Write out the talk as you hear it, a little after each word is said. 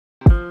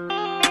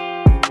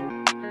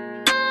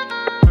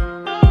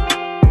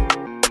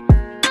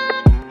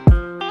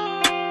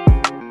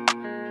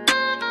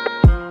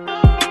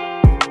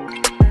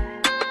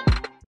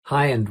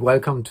Hi and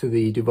welcome to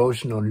the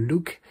devotion on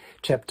Luke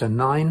chapter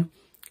 9.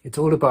 It's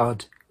all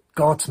about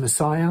God's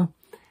Messiah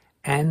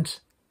and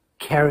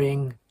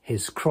carrying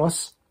his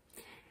cross.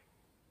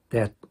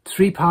 There are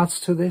three parts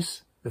to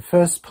this. The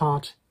first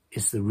part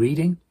is the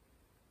reading.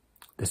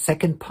 The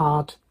second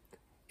part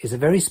is a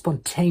very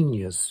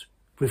spontaneous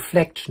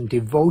reflection,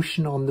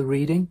 devotion on the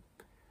reading,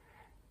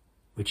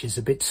 which is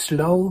a bit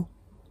slow.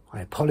 I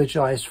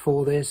apologize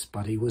for this,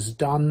 but it was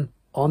done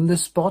on the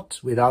spot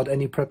without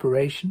any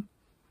preparation.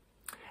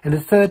 And the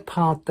third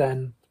part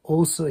then,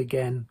 also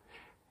again,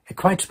 a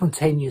quite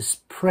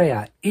spontaneous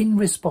prayer in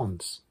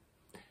response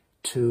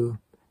to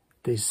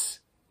this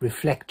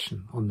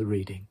reflection on the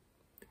reading.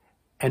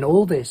 And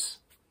all this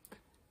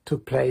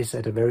took place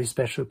at a very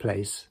special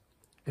place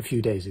a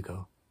few days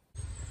ago.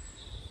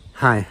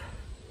 Hi,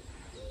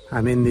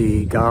 I'm in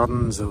the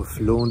gardens of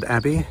Laund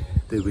Abbey,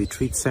 the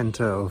retreat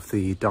centre of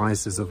the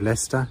Diocese of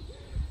Leicester,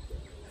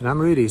 and I'm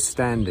really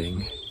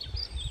standing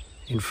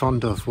in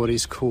front of what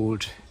is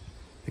called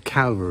the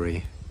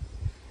Calvary.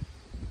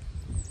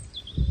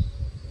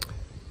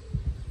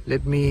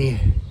 Let me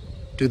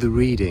do the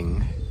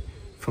reading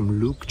from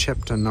Luke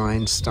chapter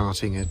 9,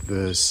 starting at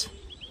verse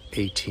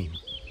 18.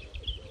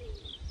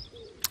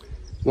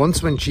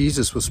 Once when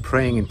Jesus was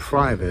praying in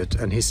private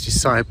and his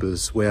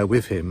disciples were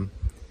with him,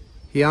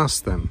 he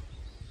asked them,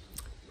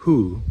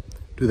 "Who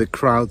do the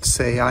crowd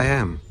say I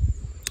am?"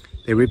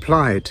 They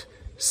replied,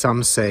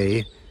 "Some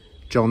say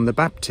John the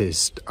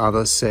Baptist,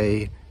 others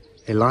say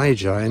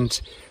Elijah, and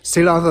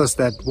still others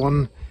that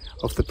one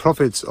of the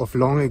prophets of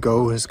long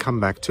ago has come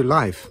back to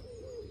life.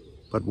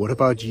 But what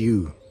about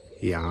you?"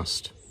 he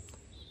asked.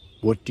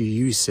 "What do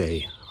you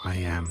say I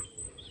am?"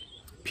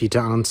 Peter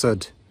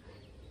answered,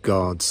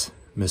 "God's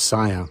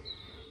Messiah."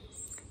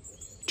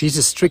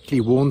 Jesus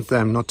strictly warned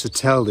them not to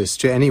tell this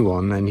to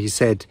anyone, and he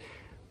said,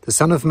 "The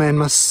Son of Man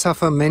must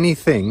suffer many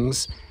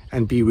things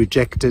and be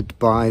rejected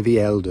by the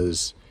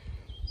elders,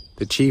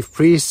 the chief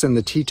priests and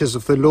the teachers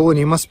of the law, and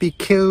he must be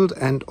killed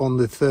and on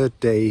the third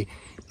day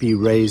be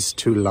raised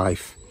to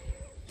life."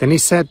 Then he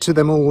said to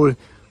them all,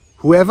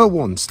 "Whoever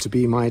wants to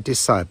be my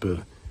disciple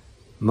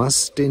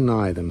must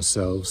deny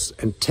themselves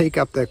and take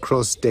up their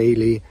cross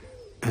daily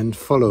and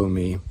follow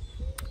me.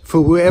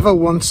 For whoever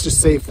wants to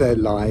save their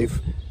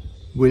life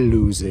will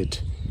lose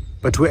it,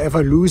 but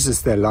whoever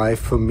loses their life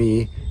for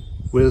me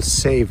will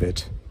save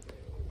it.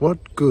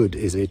 What good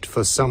is it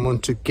for someone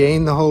to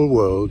gain the whole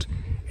world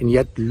and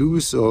yet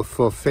lose or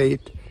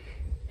forfeit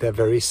their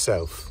very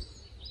self?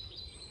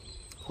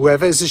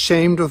 Whoever is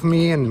ashamed of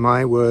me and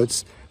my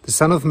words, the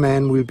Son of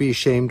Man will be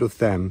ashamed of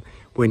them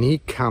when he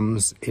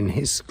comes in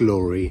his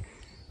glory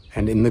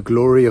and in the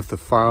glory of the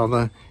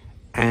Father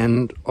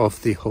and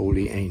of the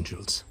holy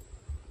angels."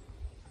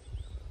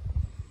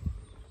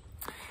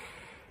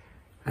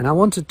 And I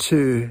wanted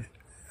to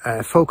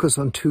focus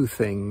on two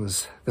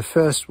things. The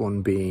first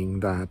one being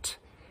that,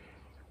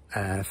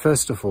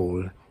 first of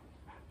all,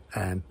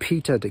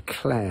 Peter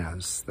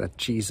declares that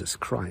Jesus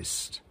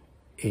Christ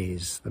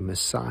is the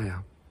Messiah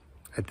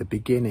at the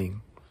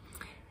beginning.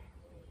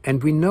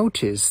 And we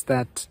notice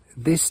that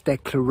this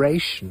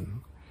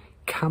declaration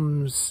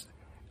comes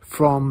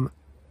from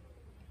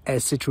a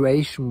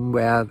situation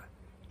where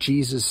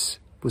Jesus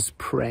was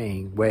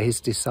praying, where his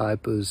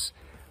disciples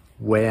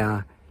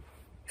were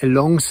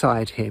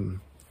alongside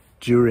him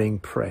during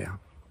prayer.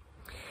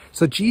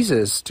 So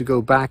Jesus, to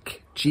go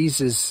back,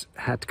 Jesus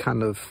had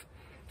kind of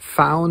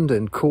found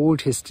and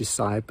called his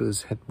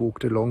disciples, had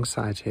walked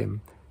alongside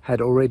him, had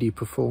already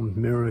performed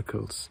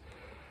miracles.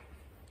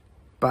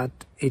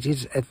 But it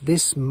is at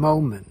this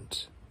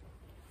moment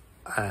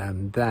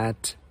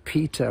that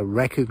Peter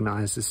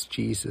recognizes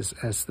Jesus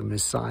as the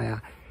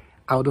Messiah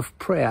out of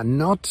prayer,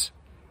 not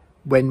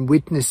when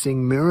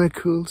witnessing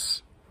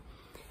miracles,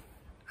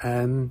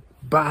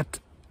 but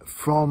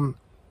from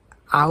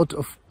out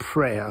of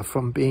prayer,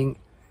 from being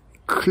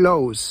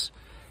close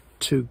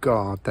to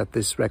God, that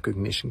this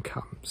recognition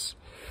comes.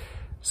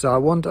 So I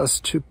want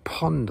us to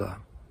ponder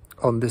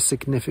on the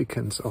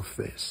significance of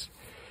this,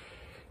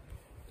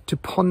 to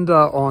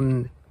ponder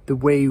on the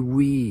way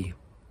we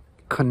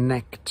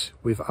connect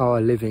with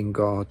our living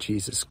God,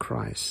 Jesus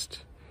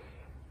Christ,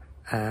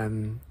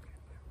 the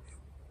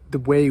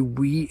way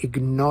we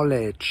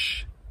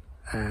acknowledge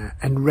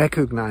and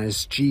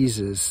recognize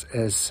Jesus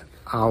as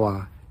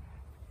our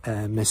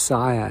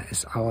Messiah,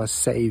 as our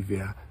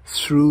Savior,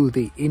 through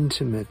the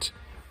intimate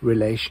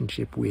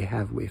relationship we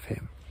have with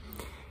him.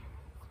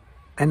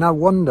 And I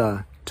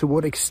wonder to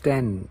what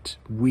extent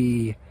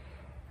we,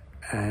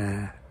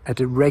 at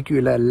a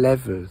regular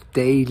level,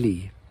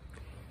 daily,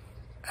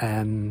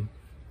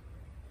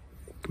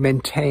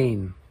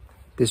 maintain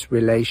this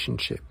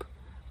relationship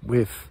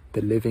with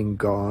the living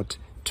God,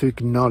 to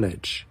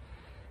acknowledge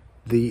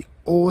the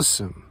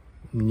awesome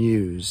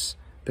news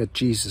that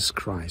Jesus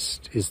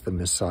Christ is the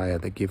Messiah,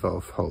 the giver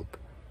of hope,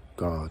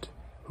 God,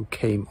 who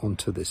came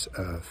onto this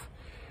earth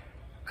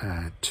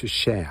to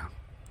share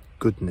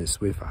goodness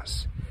with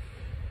us.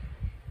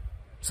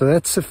 So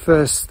that's the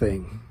first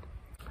thing.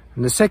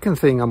 And the second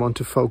thing I want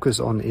to focus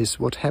on is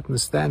what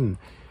happens then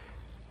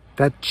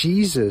that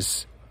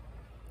Jesus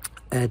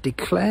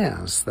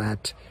declares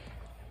that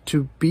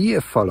to be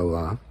a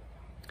follower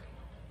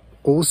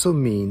also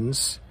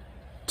means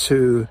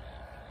to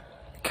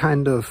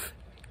kind of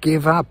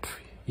give up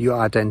your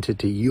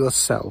identity,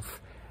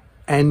 yourself,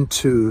 and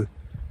to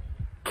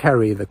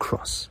carry the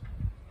cross.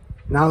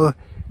 Now,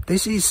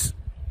 this is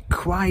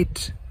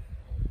quite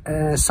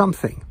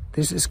something.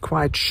 This is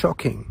quite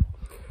shocking.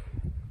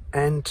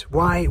 And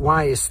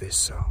why is this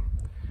so?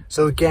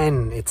 So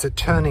again, it's a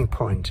turning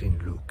point in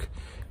Luke,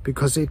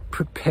 because it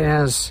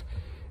prepares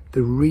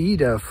the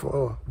reader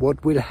for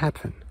what will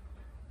happen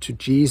to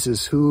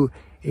Jesus, who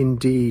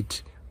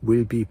indeed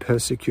will be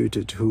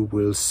persecuted, who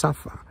will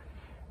suffer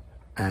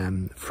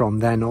from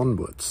then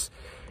onwards.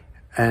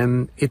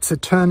 It's a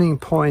turning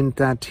point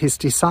that his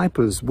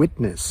disciples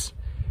witness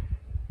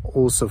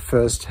also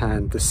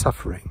firsthand the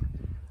suffering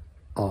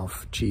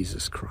of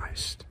Jesus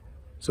Christ.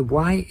 So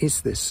why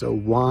is this so?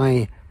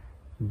 Why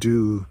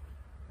do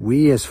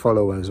we as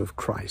followers of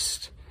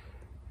Christ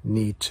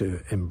need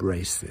to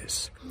embrace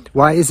this?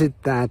 Why is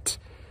it that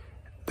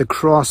the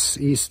cross,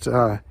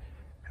 Easter,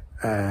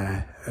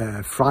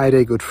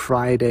 Friday, Good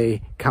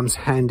Friday, comes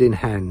hand in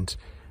hand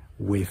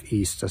with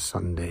Easter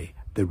Sunday,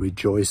 the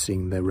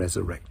rejoicing, the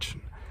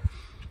resurrection?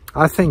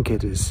 I think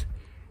it is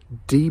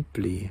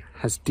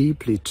has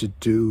deeply to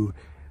do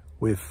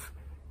with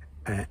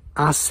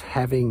us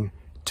having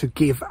to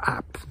give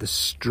up the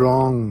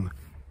strong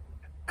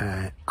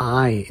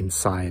I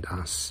inside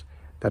us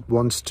that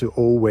wants to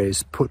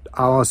always put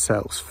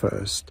ourselves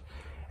first,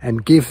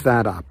 and give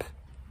that up,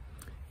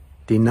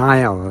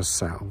 deny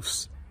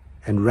ourselves,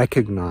 and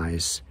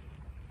recognize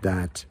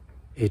that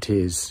it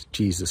is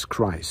Jesus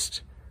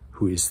Christ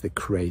who is the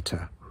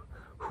creator,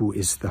 who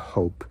is the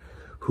hope,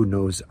 who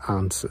knows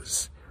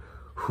answers,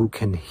 who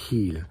can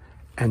heal,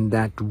 and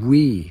that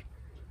we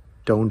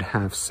don't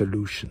have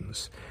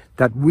solutions,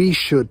 that we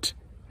should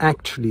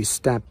actually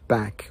step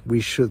back,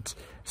 we should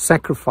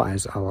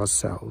sacrifice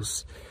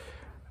ourselves,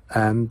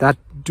 that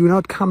do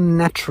not come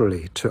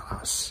naturally to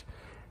us.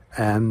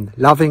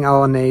 Loving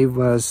our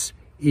neighbors,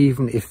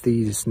 even if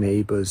these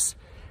neighbors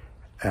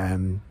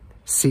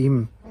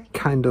seem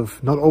kind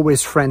of not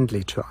always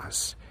friendly to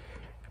us.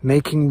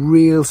 Making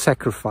real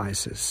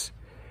sacrifices,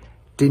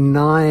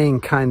 denying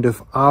kind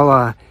of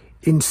our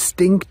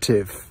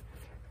instinctive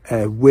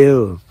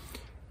will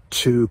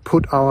to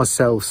put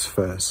ourselves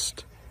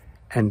first,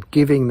 and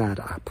giving that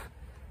up,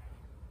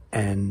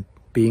 and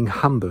being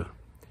humble,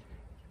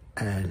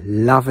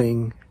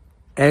 loving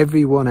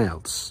everyone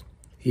else,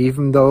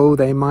 even though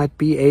they might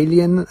be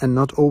alien and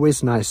not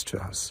always nice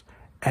to us,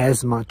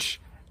 as much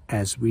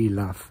as we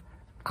love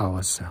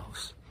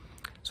ourselves.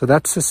 So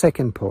that's the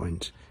second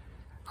point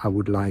I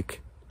would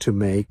like to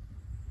make.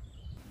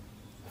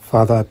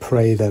 Father, I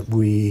pray that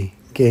we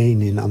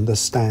gain in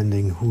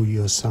understanding who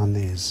your Son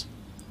is,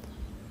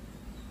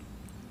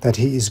 that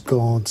he is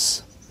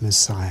God's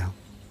Messiah,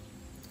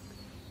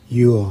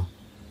 your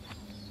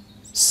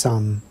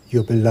Son,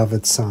 your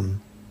beloved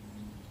Son,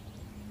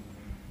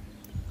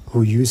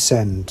 who you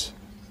sent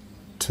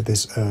to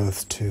this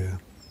earth to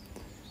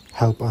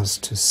help us,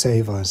 to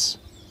save us,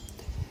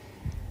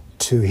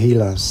 to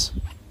heal us,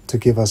 to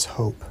give us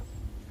hope.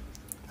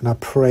 And I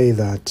pray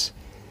that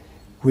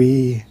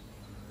we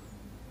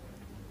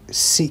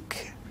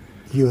seek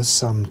your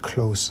Son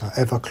closer,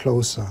 ever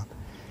closer,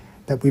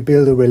 that we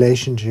build a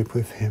relationship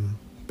with him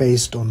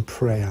based on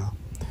prayer,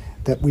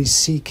 that we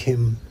seek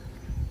him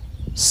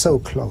so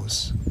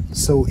close,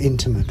 so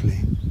intimately,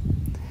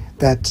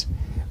 that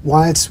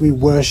whilst we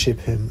worship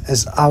him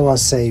as our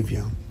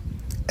Savior,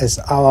 as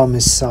our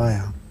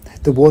Messiah,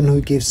 the one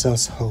who gives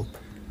us hope,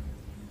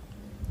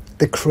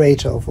 the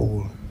creator of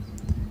all,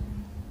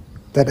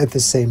 that at the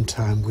same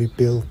time we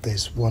build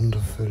this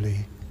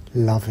wonderfully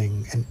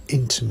loving and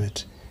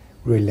intimate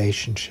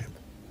relationship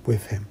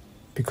with him,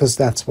 because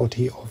that's what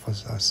he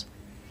offers us.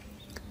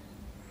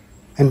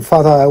 And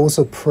Father, I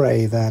also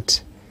pray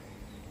that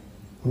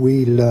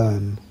we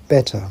learn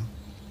better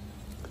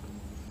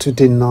to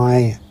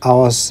deny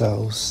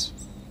ourselves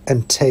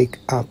and take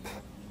up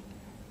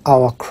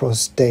our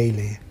cross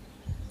daily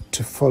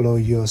to follow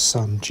your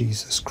Son,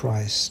 Jesus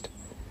Christ.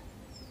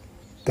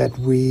 That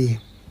we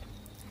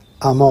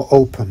are more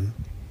open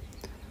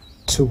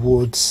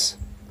towards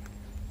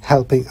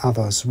helping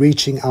others,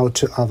 reaching out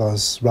to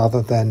others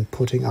rather than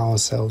putting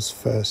ourselves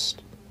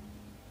first.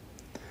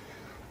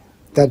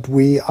 That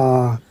we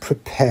are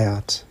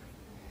prepared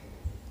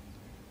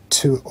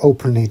to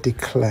openly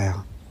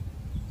declare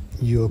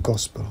your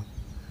gospel,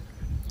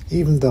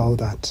 even though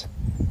that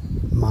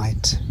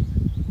might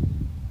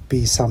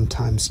be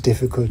sometimes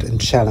difficult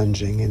and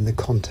challenging in the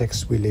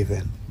context we live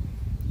in.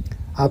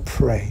 I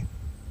pray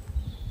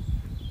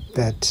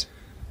that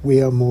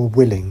we are more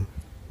willing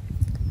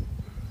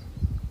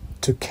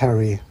to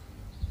carry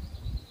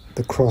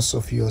the cross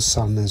of your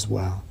Son as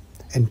well,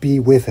 and be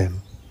with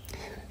him,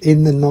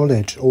 in the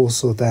knowledge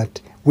also that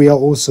we are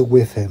also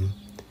with him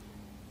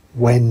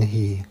when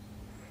he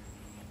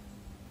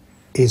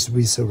is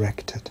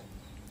resurrected,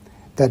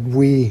 that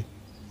we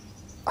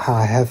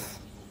have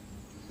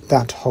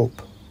that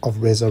hope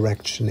of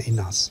resurrection in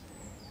us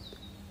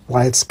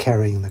whilst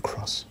carrying the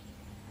cross.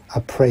 I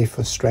pray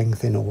for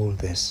strength in all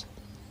this,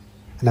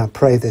 and I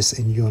pray this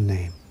in your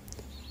name.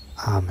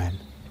 Amen.